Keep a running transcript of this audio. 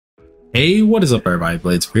Hey, what is up everybody,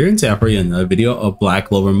 Blades here, and today for you another video of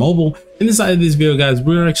BlackCloverMobile. In this side of this video, guys,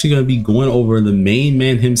 we're actually going to be going over the main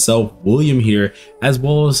man himself, William here, as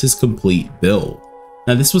well as his complete build.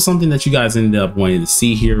 Now, this was something that you guys ended up wanting to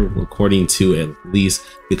see here, according to at least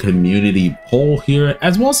the community poll here,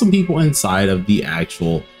 as well as some people inside of the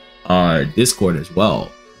actual Discord as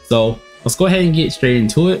well. So let's go ahead and get straight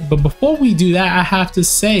into it. But before we do that, I have to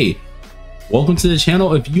say, welcome to the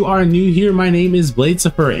channel. If you are new here, my name is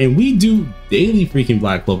BlackClover, and we do daily freaking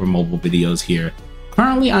BlackCloverMobile videos here.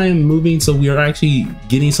 Currently, I am moving, so we are actually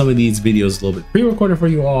getting some of these videos a little bit pre-recorded for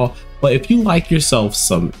you all. But if you like yourself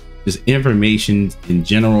some just information in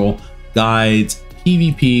general, guides,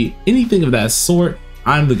 PvP, anything of that sort,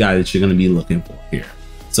 I'm the guy that you're going to be looking for here.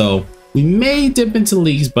 So we may dip into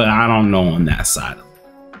leaks, but I don't know on that side of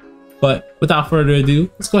it. But without further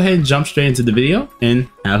ado, let's go ahead and jump straight into the video and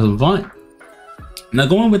have some fun. Now,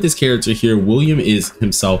 going with this character here, William is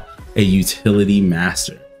himself a utility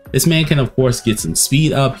master. This man can, of course, get some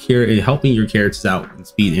speed up here and helping your characters out in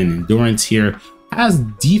speed and endurance here. Has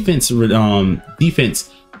defense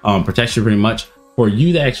protection pretty much for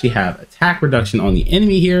you to actually have attack reduction on the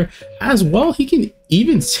enemy here. As well, he can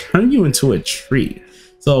even turn you into a tree.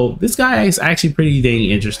 So this guy is actually pretty dang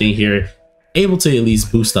interesting here. Able to at least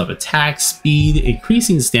boost up attack speed,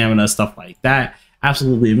 increasing stamina, stuff like that.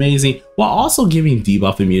 Absolutely amazing, while also giving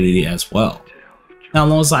debuff immunity as well. Now,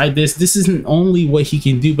 alongside this isn't only what he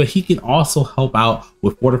can do, but he can also help out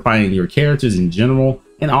with fortifying your characters in general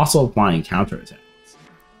and also applying counterattacks.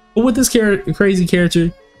 But with this crazy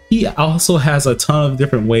character, he also has a ton of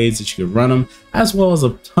different ways that you can run him, as well as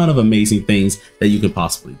a ton of amazing things that you can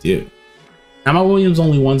possibly do. Now, my William's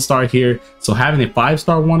only 1-star here, so having a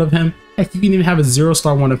 5-star one of him, heck, you can even have a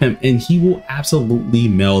 0-star one of him, and he will absolutely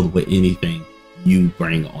meld with anything you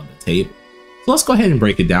bring on the table. So let's go ahead and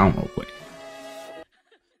break it down real quick.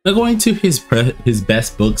 Now, going to his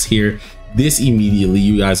best books here, this immediately,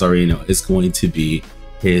 you guys already know, is going to be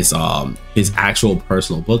his actual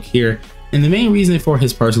personal book here. And the main reason for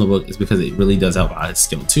his personal book is because it really does help out his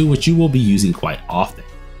skill 2, which you will be using quite often.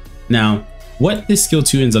 Now, what this skill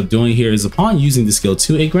 2 ends up doing here is, upon using the skill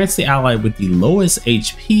 2, it grants the ally with the lowest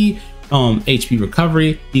HP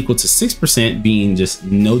recovery equal to 6%, being just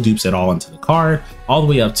no dupes at all into the card, all the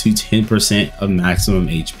way up to 10% of maximum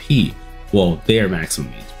HP. Well, their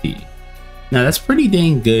maximum HP. Now, that's pretty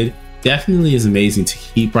dang good. Definitely is amazing to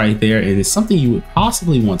keep right there, and it's something you would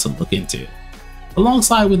possibly want to look into.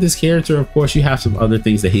 Alongside with this character, of course, you have some other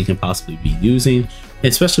things that he can possibly be using,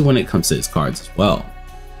 especially when it comes to his cards as well.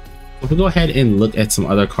 If we go ahead and look at some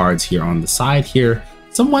other cards here on the side here,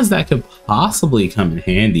 some ones that could possibly come in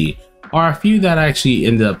handy are a few that I actually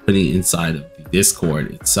ended up putting inside of the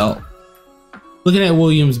Discord itself. Looking at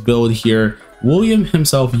William's build here, William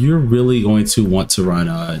himself, you're really going to want to run,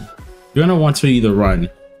 you're going to want to either run,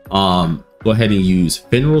 go ahead and use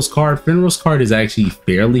Finral's card. Finral's card is actually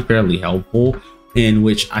fairly helpful, in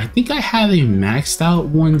which I think I have a maxed out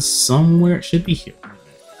one somewhere. It should be here.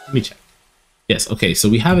 Let me check. Yes, okay, so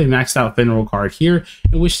we have a maxed out Finral card here,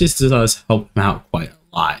 in which this does help him out quite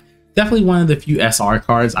a lot. Definitely one of the few SR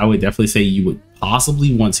cards I would definitely say you would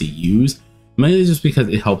possibly want to use, mainly just because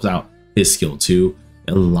it helps out his skill 2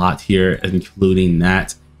 a lot here, including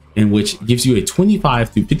that, in which gives you a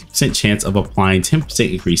 25 to 50% chance of applying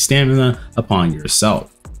 10% increased stamina upon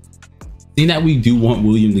yourself. Seeing that we do want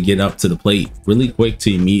William to get up to the plate really quick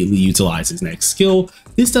to immediately utilize his next skill,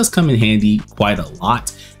 this does come in handy quite a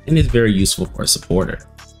lot and is very useful for a supporter.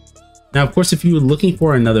 Now, of course, if you were looking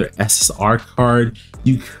for another SSR card,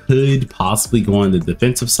 you could possibly go on the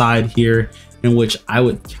defensive side here, in which I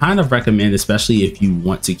would kind of recommend, especially if you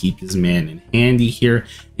want to keep this man in handy here,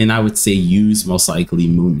 and I would say use most likely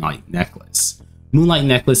Moonlight Necklace. Moonlight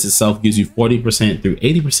Necklace itself gives you 40% through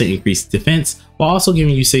 80% increased defense, while also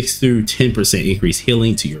giving you 6 through 10% increased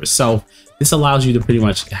healing to yourself. This allows you to pretty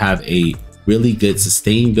much have a really good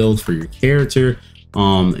sustain build for your character,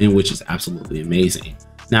 in which is absolutely amazing.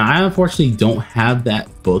 Now, I unfortunately don't have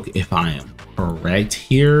that book, if I am correct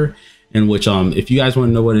here, in which if you guys want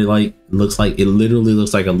to know what it looks like, it literally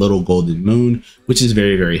looks like a little golden moon, which is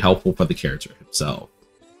very helpful for the character himself.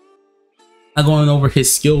 Now, going over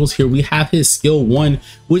his skills here, we have his skill 1,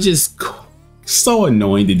 which is so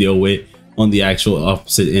annoying to deal with on the actual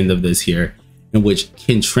opposite end of this here, in which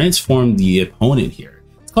can transform the opponent here.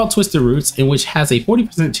 It's called Twisted Roots, in which has a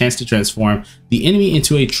 40% chance to transform the enemy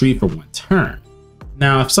into a tree for 1 turn.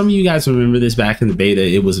 Now, if some of you guys remember this back in the beta,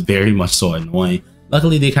 it was very much so annoying.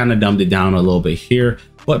 Luckily, they kind of dumbed it down a little bit here,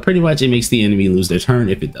 but pretty much it makes the enemy lose their turn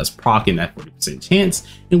if it does proc in that 40% chance,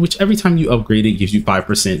 in which every time you upgrade it gives you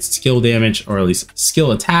 5% skill damage, or at least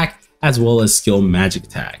skill attack, as well as skill magic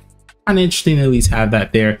attack. Kind of interesting to at least have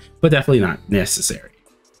that there, but definitely not necessary.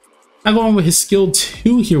 Now going with his skill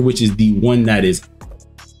 2 here, which is the one that is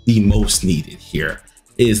the most needed here,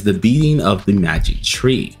 is the beating of the magic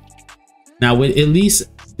tree. Now with at least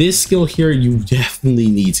this skill here, you definitely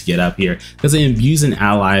need to get up here because it imbues an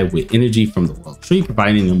ally with energy from the world tree,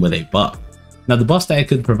 providing them with a buff. Now the buffs that it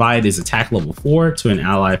could provide is attack level 4 to an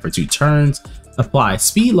ally for 2 turns, apply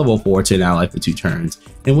speed level 4 to an ally for 2 turns,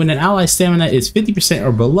 and when an ally's stamina is 50%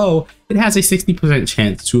 or below, it has a 60%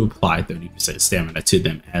 chance to apply 30% stamina to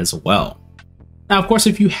them as well. Now of course,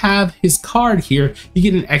 if you have his card here, you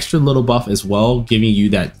get an extra little buff as well, giving you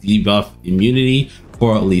that debuff immunity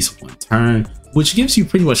for at least 1 turn, which gives you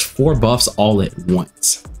pretty much 4 buffs all at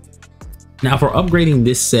once. Now for upgrading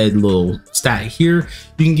this said little stat here,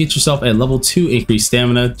 you can get yourself at level 2 increased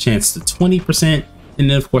stamina chance to 20%, and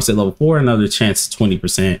then of course at level 4 another chance to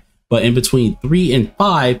 20%, but in between 3 and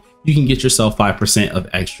 5 you can get yourself 5% of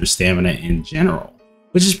extra stamina in general,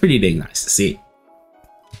 which is pretty dang nice to see.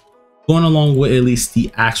 Going along with at least the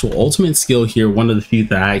actual ultimate skill here, one of the few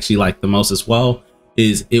that I actually like the most as well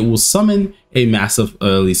is it will summon a massive, at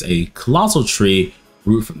least a colossal tree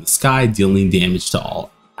root from the sky, dealing damage to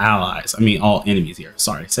all allies. I mean all enemies here,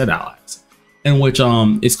 sorry, I said allies. And which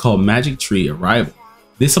is called Magic Tree Arrival.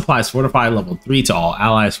 This applies Fortify level 3 to all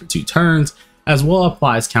allies for 2 turns, as well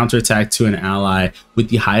applies counterattack to an ally with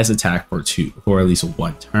the highest attack for at least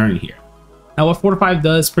 1 turn here. Now what Fortify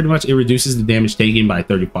does, pretty much it reduces the damage taken by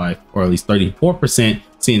 35 or at least 34%,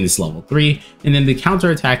 seeing this level 3, and then the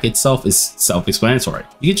counterattack itself is self-explanatory.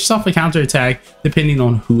 You get yourself a counterattack depending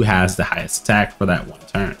on who has the highest attack for that 1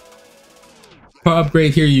 turn. For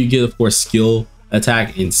upgrade here, you get of course skill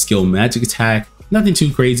attack and skill magic attack. Nothing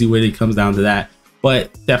too crazy when it comes down to that,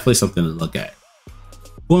 but definitely something to look at.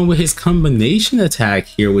 Going with his combination attack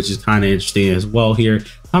here, which is kind of interesting as well here.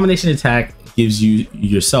 Combination attack gives you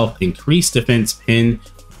yourself increased defense pin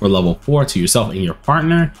for level 4 to yourself and your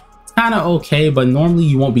partner. It's kind of okay, but normally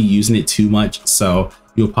you won't be using it too much, so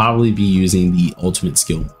you'll probably be using the ultimate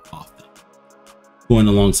skill more often. Going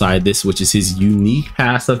alongside this, which is his unique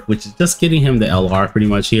passive, which is just getting him the LR pretty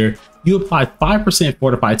much here, you apply 5%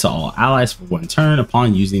 Fortify to all allies for 1 turn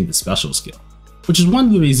upon using the special skill, which is one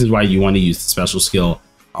of the reasons why you want to use the special skill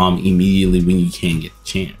immediately when you can get the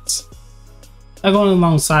chance. Now going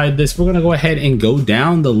alongside this, we're going to go ahead and go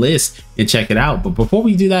down the list and check it out. But before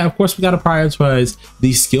we do that, of course, we got to prioritize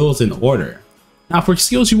these skills in order. Now for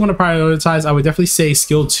skills you want to prioritize, I would definitely say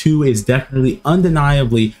skill 2 is definitely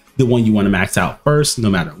undeniably the one you want to max out first, no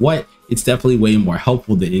matter what. It's definitely way more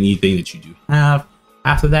helpful than anything that you do have.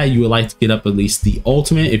 After that, you would like to get up at least the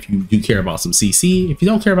ultimate if you do care about some CC. If you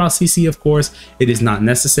don't care about CC, of course, it is not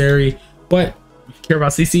necessary, but if you care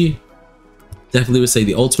about CC, definitely would say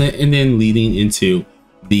the ultimate, and then leading into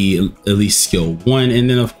the at least skill 1, and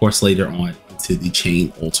then of course later on into the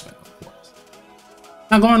chain ultimate, of course.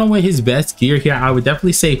 Now going on with his best gear here, I would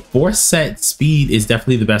definitely say 4 set speed is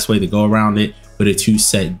definitely the best way to go around it, with a 2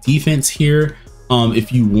 set defense here.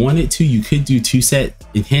 If you wanted to, you could do 2 set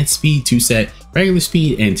enhanced speed, 2 set regular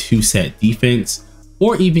speed, and 2 set defense,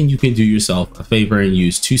 or even you can do yourself a favor and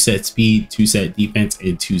use 2 set speed, 2 set defense,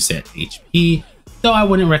 and 2 set HP. Though I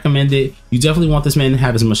wouldn't recommend it. You definitely want this man to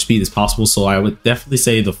have as much speed as possible, so I would definitely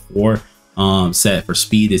say the 4 set for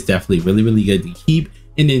speed is definitely really good to keep,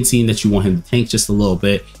 and then seeing that you want him to tank just a little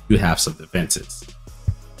bit, you have some defenses.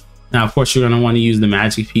 Now of course you're going to want to use the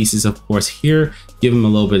magic pieces, of course, here, give him a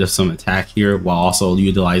little bit of some attack here while also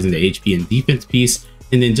utilizing the HP and defense piece,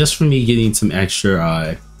 and then just for me getting some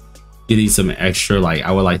extra like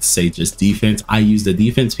I would like to say just defense, I use the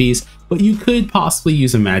defense piece, but you could possibly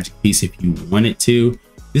use a magic piece if you wanted to.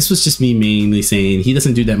 This was just me mainly saying he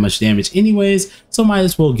doesn't do that much damage anyways, so might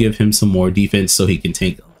as well give him some more defense so he can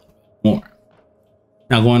tank a little bit more.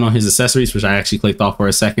 Now going on his accessories, which I actually clicked off for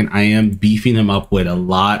a second, I am beefing him up with a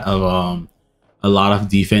lot of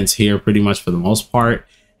defense here, pretty much for the most part,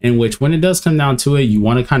 in which when it does come down to it, you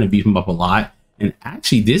want to kind of beef him up a lot. And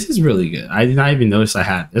actually this is really good. I did not even notice I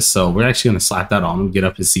had this, so we're actually going to slap that on him, get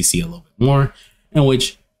up his CC a little bit more, in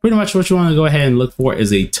which pretty much what you want to go ahead and look for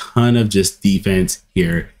is a ton of just defense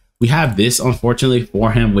here. We have this unfortunately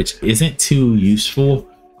for him, which isn't too useful.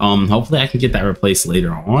 Hopefully I can get that replaced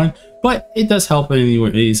later on, but it does help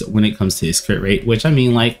anyways when it comes to his crit rate, which I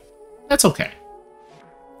mean, like, that's okay.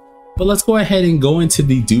 But let's go ahead and go into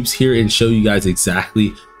the dupes here and show you guys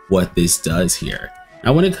exactly what this does here.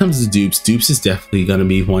 Now when it comes to dupes is definitely going to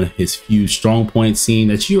be one of his few strong points, seeing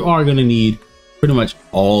that you are going to need pretty much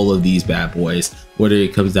all of these bad boys, whether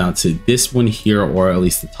it comes down to this one here or at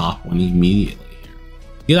least the top one immediately here.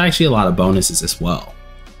 You get actually a lot of bonuses as well.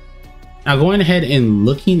 Now going ahead and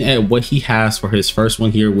looking at what he has for his first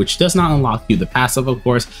one here, which does not unlock you the passive of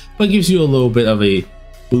course, but gives you a little bit of a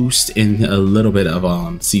boost in a little bit of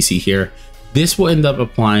CC here. This will end up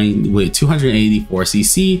applying with 284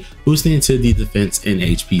 CC, boosting into the defense and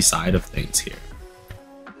HP side of things here.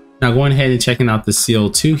 Now going ahead and checking out the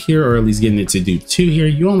Seal 2 here, or at least getting into Dupe 2 here,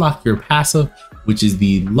 you unlock your passive, which is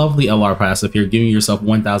the lovely LR passive here, giving yourself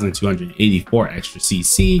 1284 extra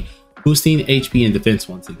CC, boosting HP and defense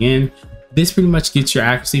once again. This pretty much gets your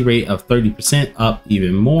accuracy rate of 30% up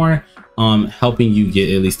even more, helping you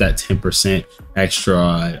get at least that 10%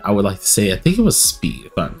 extra, I would like to say, I think it was speed,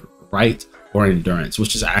 if I'm right, or endurance,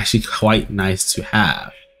 which is actually quite nice to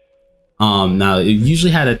have. Now it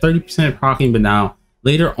usually had a 30% proccing, but now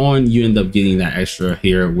later on you end up getting that extra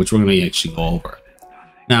here, which we're going to actually go over.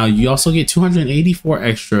 Now you also get 284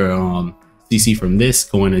 extra CC from this,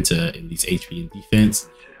 going into at least HP and defense.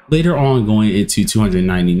 Later on going into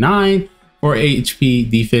 299 for HP,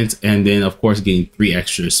 defense, and then of course getting 3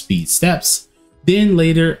 extra speed steps. Then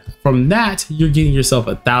later from that you're getting yourself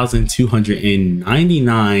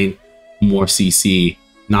 1299 more CC,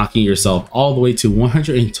 knocking yourself all the way to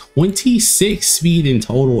 126 speed in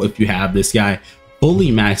total if you have this guy fully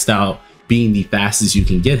maxed out, being the fastest you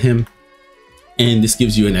can get him. And this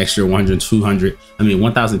gives you an extra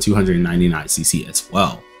 1299 CC as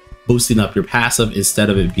well, boosting up your passive.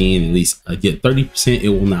 Instead of it being at least get 30%, it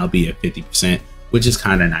will now be at 50%, which is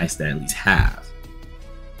kind of nice to at least have.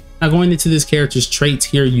 Now going into this character's traits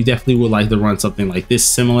here, you definitely would like to run something like this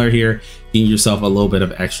similar here, getting yourself a little bit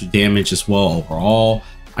of extra damage as well overall.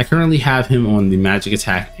 I currently have him on the magic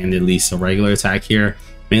attack and at least a regular attack here,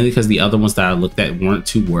 mainly because the other ones that I looked at weren't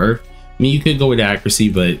too worth. I mean, you could go with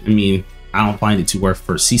accuracy, but I mean, I don't find it too worth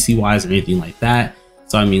for CC wise or anything like that.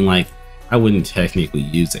 So I mean, like, I wouldn't technically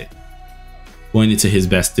use it. Going into his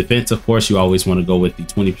best defense, of course, you always want to go with the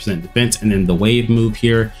 20% defense and then the wave move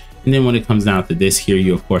here. And then when it comes down to this here,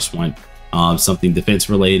 you of course want something defense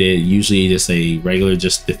related, usually just a regular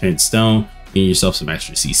just defense stone, getting yourself some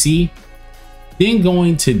extra CC. Then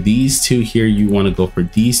going to these two here, you want to go for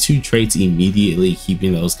these two traits immediately,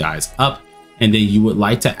 keeping those guys up. And then you would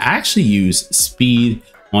like to actually use speed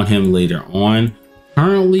on him later on.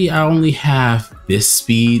 Currently I only have this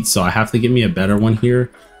speed, so I have to get me a better one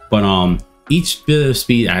here, but each bit of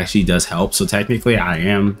speed actually does help. So technically I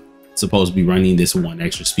am supposed to be running this one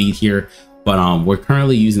extra speed here, but we're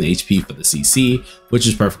currently using HP for the CC, which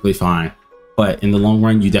is perfectly fine. But in the long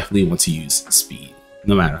run, you definitely want to use speed,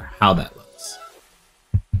 no matter how that looks.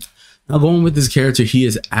 Now going with this character, he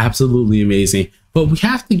is absolutely amazing, but we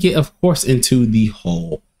have to get, of course, into the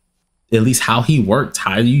whole, at least how he works.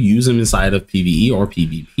 How do you use him inside of PvE or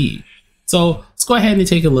PvP? So let's go ahead and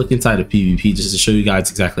take a look inside of PvP just to show you guys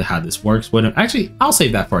exactly how this works. But actually, I'll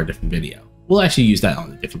save that for a different video. We'll actually use that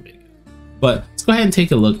on a different video. But let's go ahead and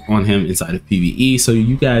take a look on him inside of PvE so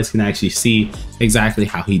you guys can actually see exactly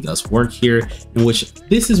how he does work here, in which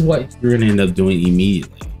this is what you're going to end up doing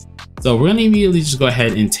immediately. So we're going to immediately just go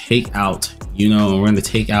ahead and take out, we're going to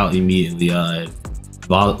take out immediately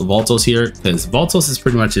Voltos here, because Voltos is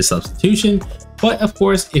pretty much his substitution. But of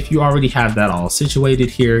course, if you already have that all situated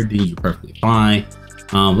here, then you're perfectly fine.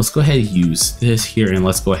 Let's go ahead and use this here, and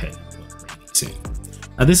let's go ahead and put these in.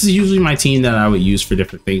 Now this is usually my team that I would use for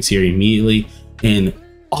different things here immediately, and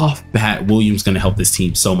off bat William's going to help this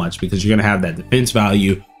team so much because you're going to have that defense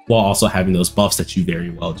value while also having those buffs that you very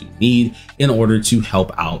well do need in order to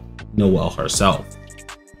help out Noelle herself.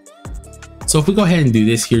 So if we go ahead and do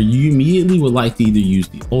this here, you immediately would like to either use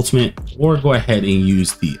the ultimate or go ahead and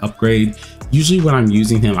use the upgrade. Usually when I'm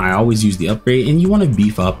using him, I always use the upgrade, and you want to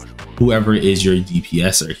beef up whoever is your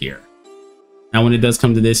DPSer here. Now when it does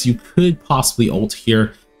come to this, you could possibly ult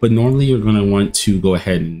here, but normally you're going to want to go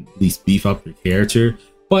ahead and at least beef up your character.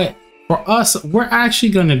 But for us, we're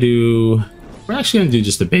actually going to do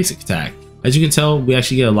just a basic attack. As you can tell, we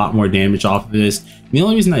actually get a lot more damage off of this. And the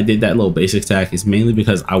only reason I did that little basic attack is mainly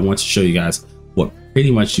because I want to show you guys what pretty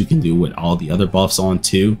much you can do with all the other buffs on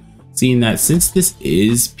too. Seeing that since this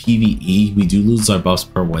is PvE, we do lose our buffs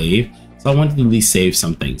per wave. So I wanted to at least save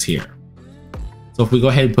some things here. So if we go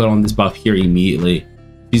ahead and put on this buff here immediately,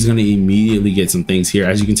 he's going to immediately get some things here.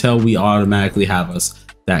 As you can tell, we automatically have us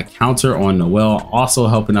that counter on Noelle, also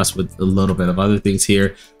helping us with a little bit of other things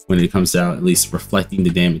here when it comes down, at least reflecting the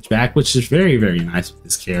damage back, which is very, very nice with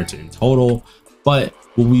this character in total. But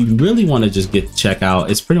what we really want to just get to check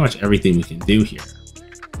out is pretty much everything we can do here.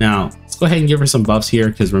 Now, let's go ahead and give her some buffs here,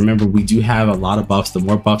 because remember, we do have a lot of buffs. The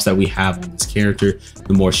more buffs that we have on this character,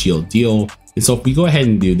 the more she'll deal. And so if we go ahead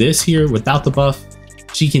and do this here without the buff,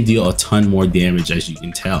 she can deal a ton more damage, as you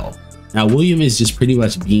can tell. Now William is just pretty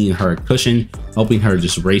much being her cushion, helping her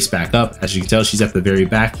just race back up. As you can tell, she's at the very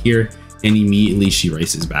back here, and immediately she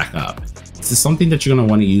races back up. This is something that you're going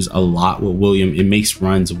to want to use a lot with William. It makes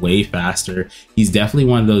runs way faster. He's definitely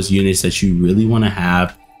one of those units that you really want to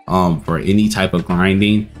have for any type of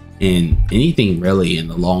grinding and anything really in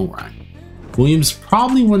the long run. William's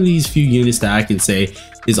probably one of these few units that I can say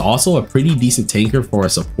is also a pretty decent tanker for a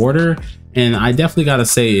supporter, and I definitely gotta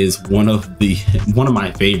say is one of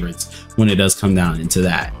my favorites when it does come down into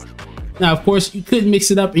that. Now of course you could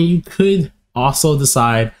mix it up, and you could also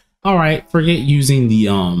decide, all right, forget using the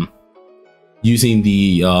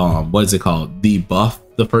what is it called, the buff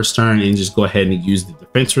the first turn, and just go ahead and use the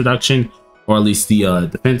defense reduction, or at least the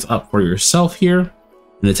defense up for yourself here,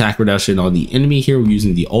 an attack reduction on the enemy here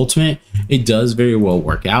using the ultimate. It does very well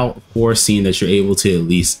work out, of course, seeing that you're able to at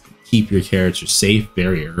least keep your character safe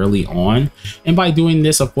very early on. And by doing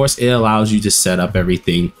this, of course, it allows you to set up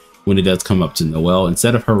everything when it does come up to Noelle.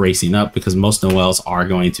 Instead of her racing up, because most Noelles are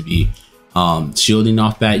going to be shielding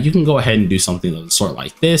off that, you can go ahead and do something of the sort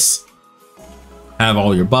like this. Have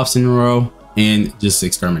all your buffs in a row and just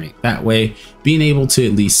exterminate that way, being able to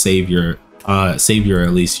at least save your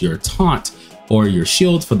at least your taunt or your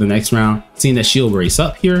shield for the next round. Seeing that shield race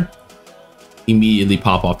up here, immediately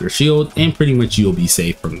pop off your shield, and pretty much you'll be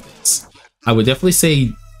safe from this. I would definitely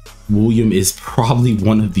say William is probably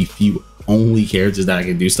one of the few only characters that I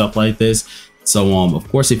can do stuff like this. So of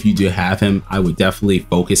course, if you do have him, I would definitely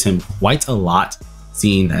focus him quite a lot,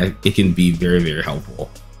 seeing that it can be very, very helpful.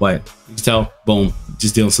 But you can tell, boom,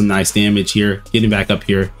 just dealing some nice damage here, getting back up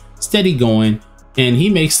here, steady going, and he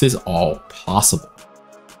makes this all possible.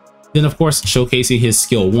 Then of course, showcasing his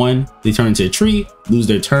skill 1, they turn into a tree, lose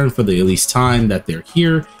their turn for the at least time that they're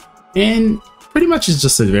here, and pretty much is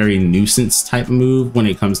just a very nuisance type move when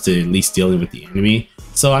it comes to at least dealing with the enemy.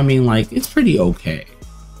 So I mean, like, it's pretty okay.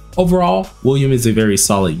 Overall, William is a very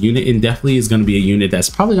solid unit, and definitely is going to be a unit that's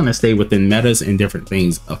probably going to stay within metas and different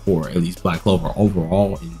things for at least Black Clover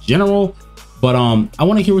overall in general. But I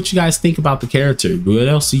want to hear what you guys think about the character. What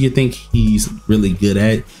else do you think he's really good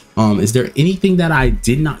at? Is there anything that I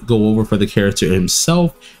did not go over for the character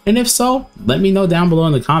himself? And if so, let me know down below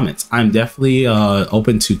in the comments. I'm definitely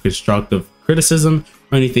open to constructive criticism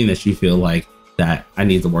or anything that you feel like that I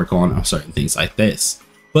need to work on certain things like this.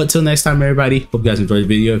 But till next time, everybody, hope you guys enjoyed the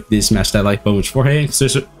video. If you did, smash that like button beforehand.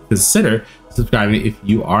 Consider subscribing if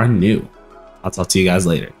you are new. I'll talk to you guys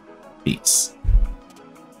later. Peace.